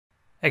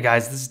Hey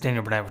guys, this is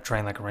Daniel Burnett with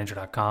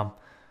TrainLikeARanger.com.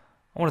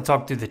 I want to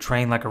talk through the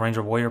Train Like a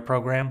Ranger Warrior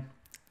program.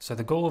 So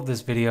the goal of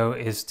this video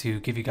is to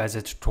give you guys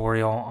a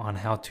tutorial on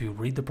how to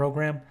read the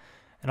program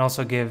and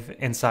also give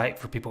insight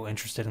for people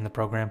interested in the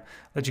program,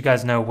 let you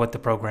guys know what the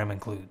program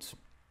includes.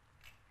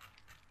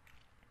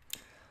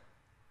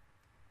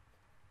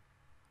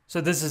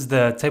 So this is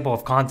the table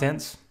of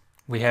contents.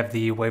 We have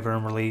the waiver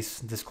and release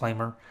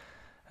disclaimer.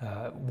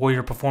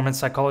 Warrior performance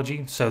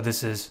psychology. So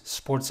this is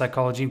sports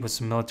psychology with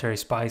some military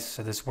spice.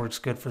 So this works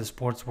good for the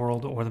sports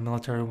world or the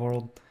military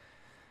world.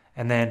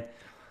 And then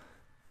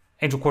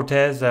Angel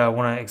Cortez, I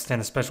want to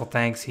extend a special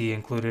thanks. He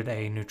included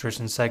a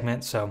nutrition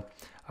segment. So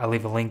I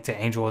leave a link to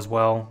Angel as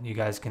well. You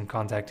guys can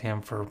contact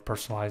him for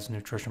personalized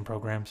nutrition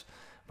programs.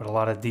 But a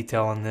lot of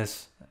detail in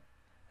this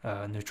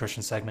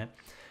nutrition segment.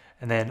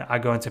 And then I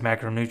go into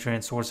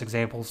macronutrient source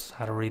examples,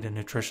 how to read a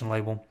nutrition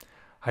label,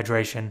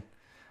 hydration.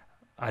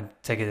 I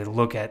take a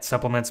look at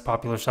supplements,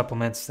 popular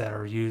supplements that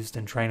are used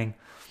in training,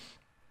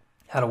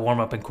 how to warm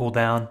up and cool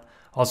down.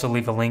 Also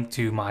leave a link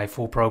to my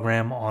full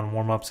program on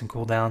warm-ups and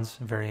cool downs,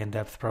 a very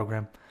in-depth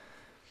program.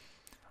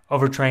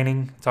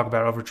 Overtraining, talk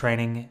about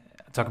overtraining,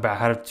 talk about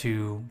how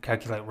to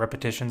calculate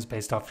repetitions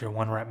based off your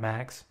 1 rep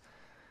max.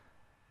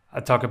 I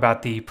talk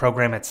about the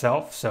program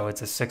itself, so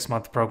it's a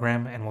 6-month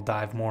program, and we'll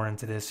dive more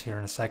into this here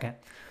in a second.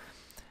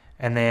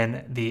 And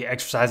then the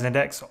exercise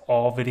index,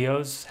 all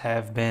videos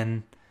have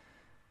been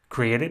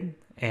created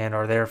and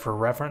are there for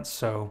reference,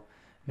 so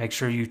make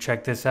sure you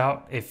check this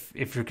out. If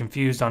you're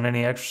confused on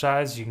any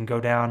exercise, you can go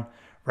down,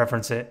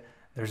 reference it.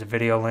 There's a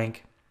video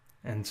link,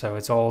 and so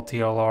it's all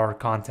TLR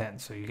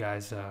content, so you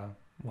guys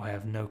will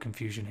have no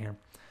confusion here.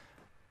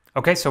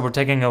 Okay, so we're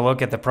taking a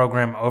look at the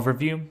program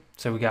overview.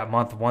 So we got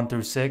month 1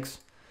 through 6,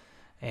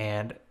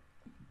 and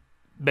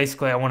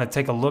basically I want to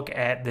take a look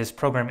at this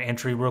program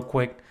entry real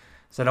quick,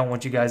 so I don't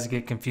want you guys to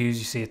get confused.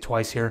 You see it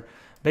twice here.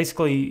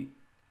 Basically,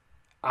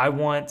 I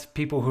want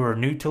people who are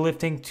new to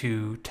lifting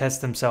to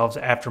test themselves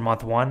after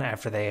month 1,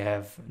 after they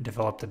have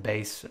developed a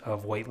base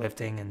of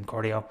weightlifting and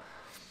cardio.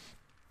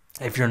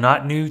 If you're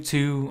not new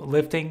to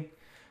lifting,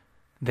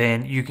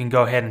 then you can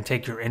go ahead and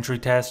take your entry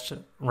test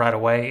right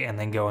away and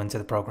then go into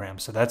the program.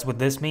 So that's what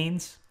this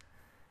means.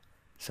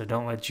 So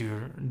don't let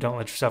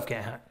yourself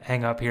get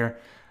hang up here.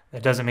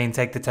 That doesn't mean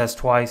take the test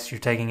twice. You're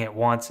taking it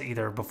once,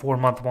 either before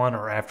month 1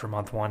 or after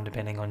month 1,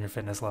 depending on your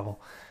fitness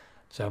level.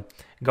 So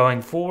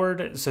going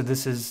forward, so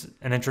this is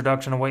an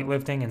introduction to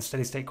weightlifting and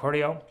steady state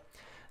cardio.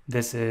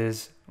 This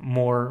is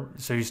more,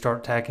 so you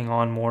start tacking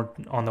on more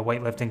on the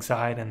weightlifting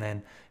side, and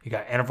then you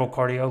got interval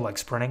cardio like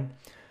sprinting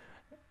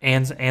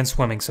and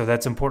swimming. So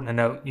that's important to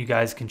note. You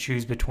guys can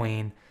choose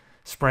between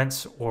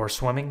sprints or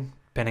swimming,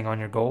 depending on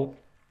your goal.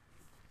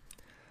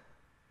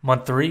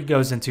 Month 3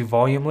 goes into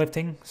volume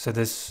lifting. So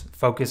this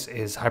focus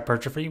is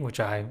hypertrophy, which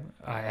I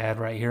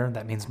add right here.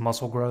 That means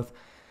muscle growth.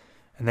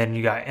 And then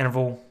you got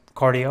interval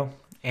cardio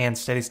and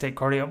steady state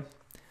cardio.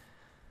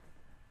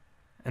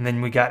 And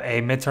then we got a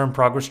midterm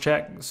progress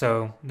check.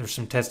 So there's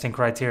some testing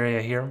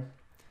criteria here.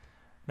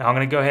 Now I'm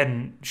going to go ahead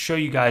and show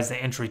you guys the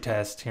entry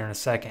test here in a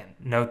second.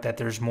 Note that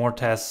there's more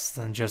tests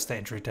than just the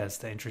entry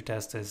test. The entry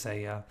test is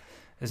a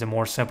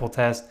more simple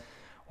test.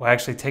 We'll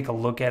actually take a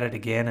look at it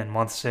again in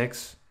month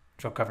 6,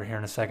 which I'll cover here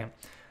in a second.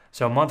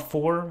 So month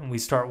 4, we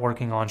start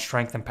working on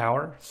strength and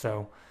power.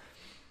 So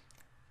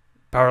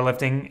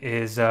powerlifting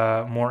is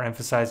more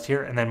emphasized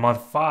here, and then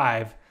month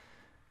 5,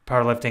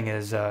 powerlifting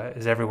is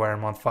everywhere in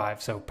month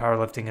 5. So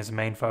powerlifting is the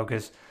main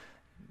focus,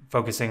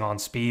 focusing on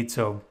speed.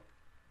 So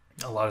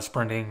a lot of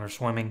sprinting or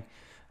swimming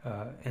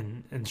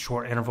in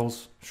short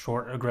intervals,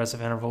 short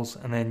aggressive intervals,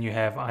 and then you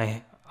have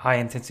high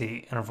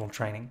intensity interval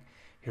training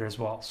here as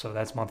well. So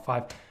that's month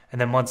 5, and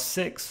then month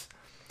 6,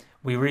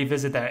 we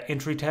revisit that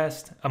entry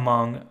test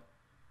among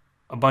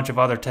a bunch of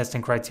other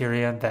testing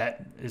criteria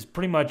that is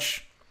pretty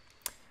much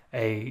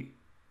a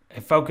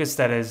focus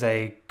that is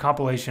a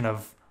compilation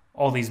of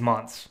all these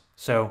months.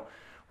 So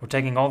we're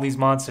taking all these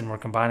months and we're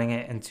combining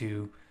it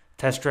into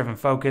test-driven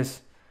focus.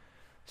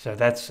 So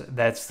that's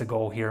the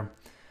goal here.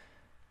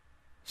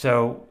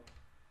 So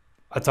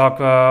I talk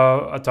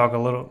a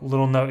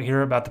little note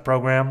here about the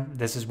program.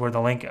 This is where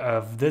the link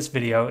of this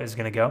video is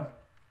going to go.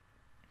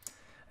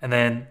 And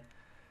then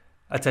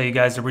I tell you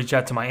guys to reach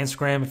out to my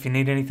Instagram if you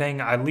need anything.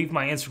 I leave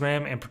my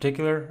Instagram in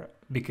particular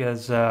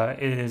because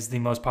it is the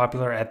most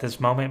popular at this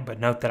moment, but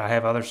note that I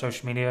have other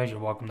social media. You're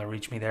welcome to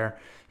reach me there.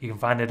 You can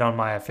find it on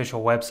my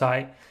official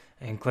website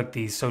and click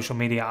these social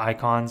media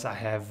icons. I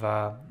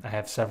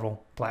have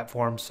several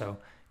platforms, so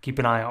keep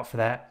an eye out for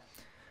that.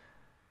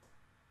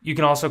 You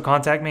can also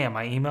contact me at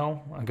my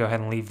email. I'll go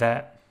ahead and leave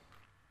that.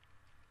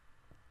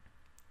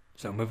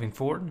 So moving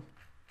forward.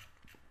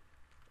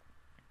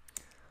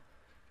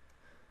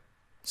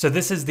 So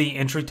this is the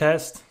entry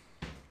test,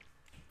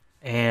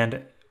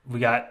 and we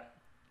got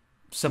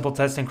simple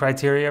testing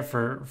criteria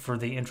for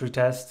the entry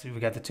test. We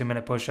got the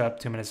 2-minute push-up,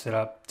 2-minute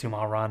sit-up,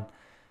 2-mile run.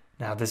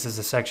 Now this is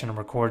a section to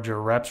record your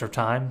reps or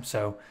time.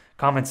 So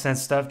common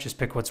sense stuff, just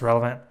pick what's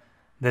relevant.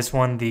 This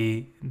one,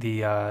 the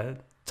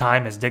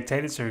time is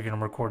dictated, so you're going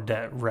to record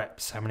that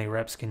reps. How many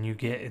reps can you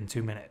get in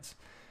 2 minutes?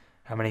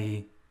 how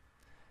many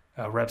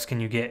reps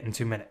can you get in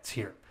 2 minutes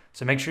here.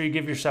 So make sure you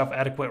give yourself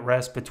adequate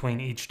rest between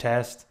each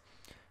test.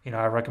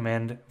 I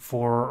recommend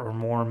 4 or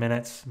more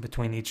minutes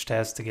between each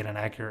test to get an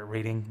accurate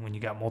reading when you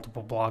got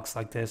multiple blocks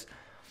like this.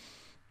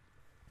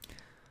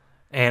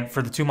 And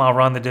for the 2-mile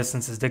run, the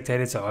distance is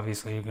dictated, so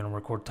obviously you're going to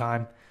record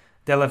time.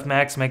 Deadlift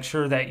max, make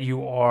sure that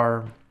you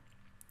are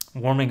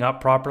warming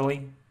up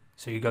properly.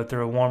 So you go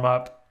through a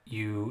warm-up,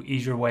 you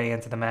ease your way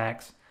into the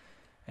max,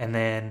 and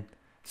then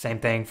same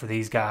thing for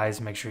these guys.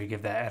 Make sure you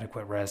give that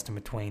adequate rest in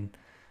between.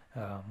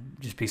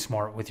 Just be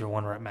smart with your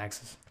 1-rep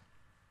maxes.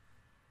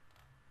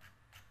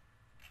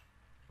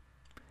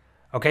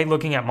 Okay,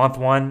 looking at month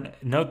 1,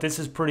 note this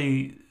is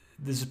pretty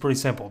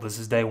simple. This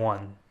is day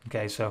 1.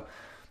 Okay, so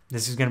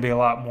this is going to be a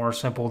lot more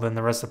simple than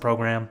the rest of the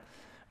program,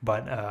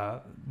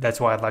 but that's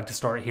why I'd like to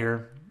start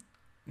here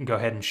and go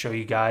ahead and show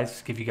you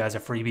guys, give you guys a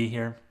freebie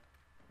here.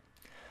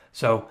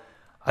 So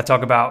I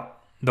talk about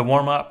the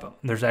warm-up.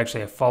 There's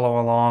actually a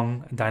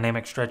follow-along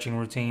dynamic stretching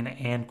routine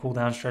and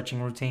cool-down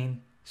stretching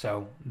routine.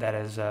 So that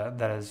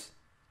is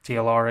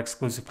TLR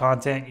exclusive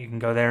content. You can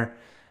go there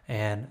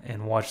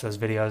and watch those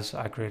videos.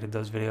 I created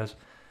those videos.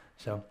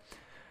 So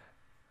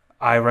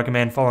I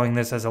recommend following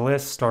this as a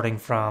list, starting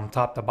from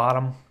top to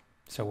bottom.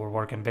 So we're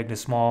working big to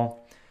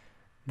small.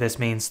 This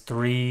means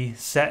 3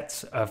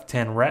 sets of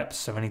 10 reps.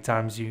 So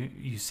anytime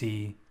you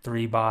see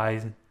 3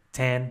 by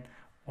 10,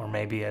 or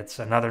maybe it's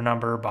another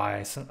number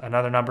by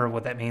another number,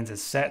 what that means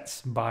is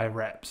sets by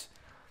reps.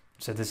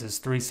 So this is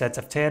 3 sets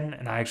of 10,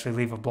 and I actually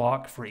leave a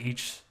block for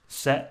each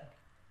set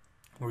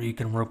where you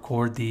can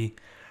record the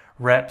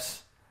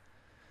reps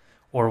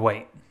or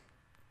weight.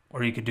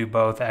 Or you could do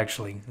both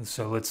actually.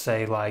 So let's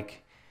say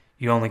like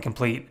you only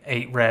complete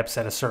 8 reps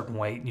at a certain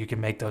weight. You can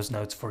make those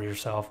notes for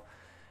yourself,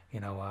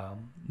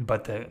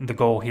 but the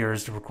goal here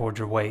is to record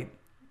your weight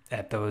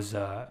at those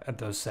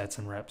sets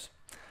and reps.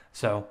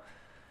 So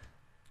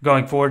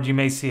going forward, you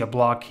may see a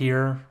block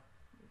here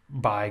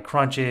by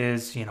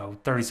crunches,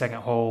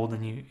 30-second hold,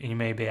 and you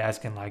may be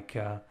asking like,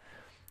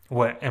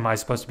 what am I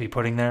supposed to be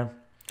putting there?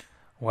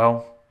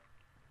 Well,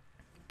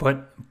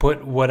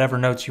 put whatever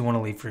notes you want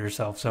to leave for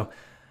yourself. So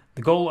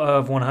the goal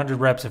of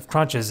 100 reps of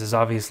crunches is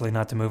obviously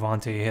not to move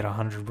on till you hit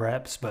 100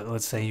 reps, but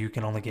let's say you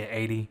can only get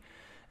 80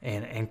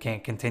 and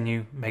can't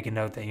continue. Make a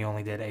note that you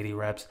only did 80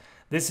 reps.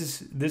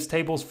 This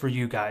table's for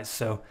you guys,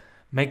 so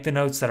make the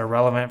notes that are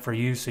relevant for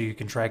you so you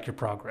can track your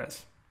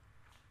progress.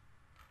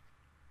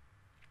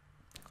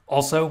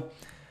 Also,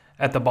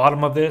 at the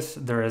bottom of this,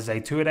 there is a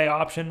 2-a-day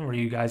option where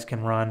you guys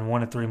can run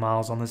 1 to 3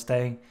 miles on this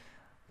day.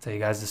 I'll tell you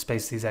guys to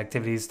space these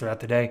activities throughout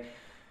the day.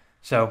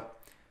 So,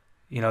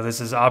 this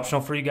is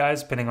optional for you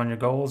guys. Depending on your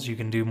goals, you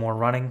can do more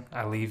running.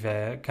 I leave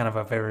kind of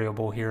a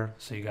variable here,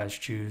 so you guys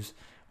choose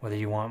whether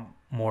you want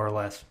more or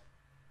less.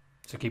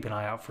 So keep an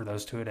eye out for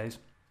those 2-a-days.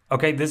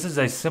 Okay, this is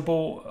a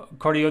simple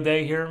cardio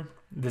day here.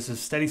 This is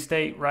steady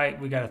state, right?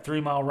 We got a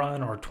 3-mile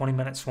run or a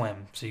 20-minute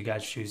swim. So you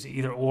guys choose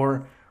either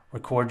or.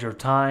 Record your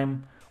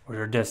time or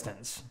your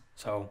distance.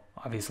 So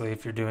obviously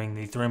if you're doing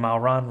the 3-mile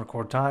run,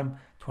 record time.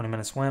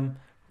 20-minute swim,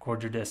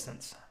 record your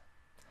distance.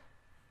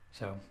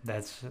 So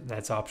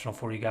that's optional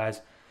for you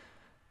guys.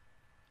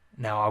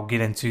 Now I'll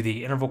get into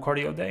the interval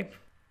cardio day.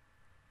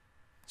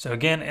 So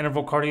again,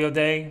 interval cardio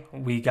day,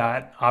 we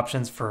got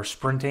options for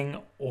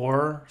sprinting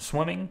or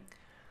swimming.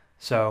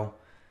 So,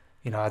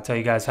 I'll tell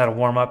you guys how to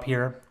warm up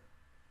here.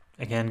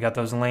 Again, got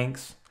those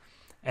links.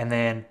 And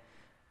then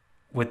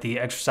with the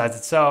exercise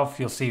itself,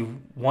 you'll see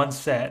 1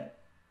 set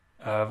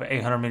of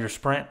 800-meter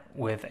sprint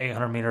with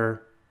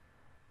 800-meter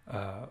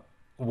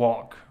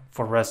walk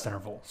for rest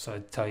interval. So I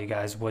tell you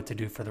guys what to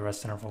do for the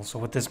rest interval. So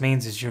what this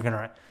means is you're going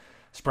to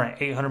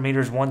sprint 800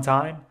 meters one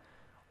time,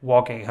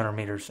 walk 800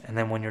 meters. And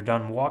then when you're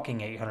done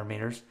walking 800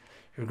 meters,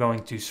 you're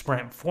going to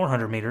sprint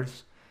 400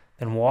 meters,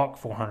 then walk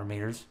 400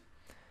 meters.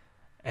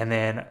 And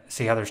then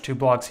see how there's 2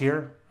 blocks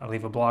here? I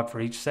leave a block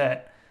for each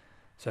set.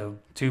 So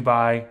 2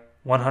 by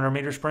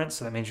 100-meter sprints.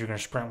 So that means you're going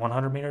to sprint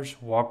 100 meters,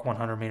 walk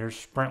 100 meters,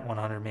 sprint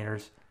 100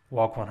 meters,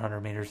 walk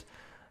 100 meters.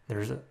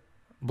 There's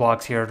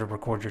blocks here to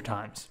record your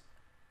times.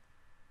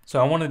 So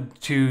I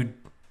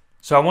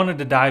wanted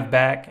to dive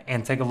back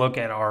and take a look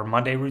at our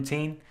Monday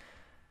routine.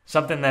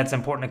 Something that's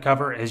important to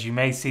cover is you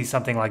may see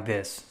something like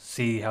this.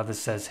 See how this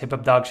says hip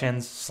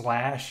abductions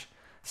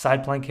 /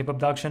 side plank hip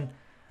abduction?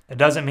 That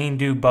doesn't mean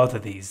do both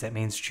of these. That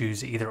means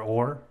choose either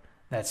or.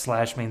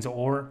 That / means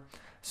or.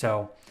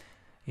 So,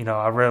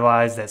 I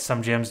realize that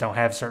some gyms don't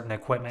have certain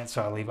equipment,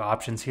 so I leave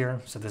options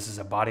here. So this is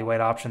a body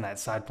weight option, that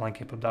side plank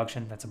hip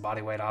abduction. That's a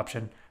body weight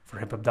option for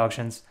hip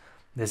abductions.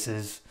 This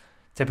is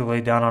typically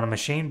done on a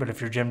machine, but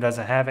if your gym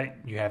doesn't have it,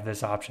 you have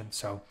this option.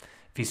 So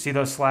if you see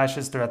those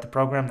slashes throughout the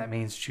program, that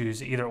means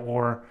choose either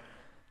or,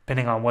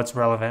 depending on what's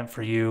relevant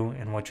for you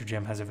and what your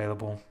gym has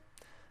available.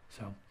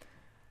 So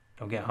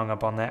don't get hung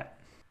up on that.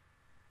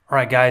 All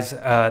right, guys,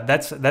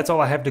 that's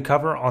all I have to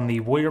cover on the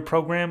Warrior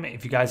program.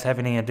 If you guys have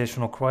any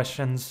additional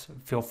questions,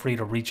 feel free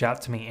to reach out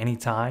to me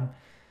anytime.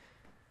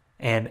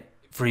 And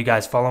for you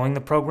guys following the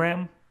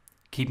program,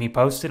 keep me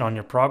posted on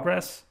your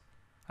progress.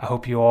 I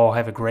hope you all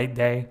have a great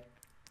day.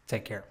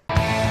 Take care.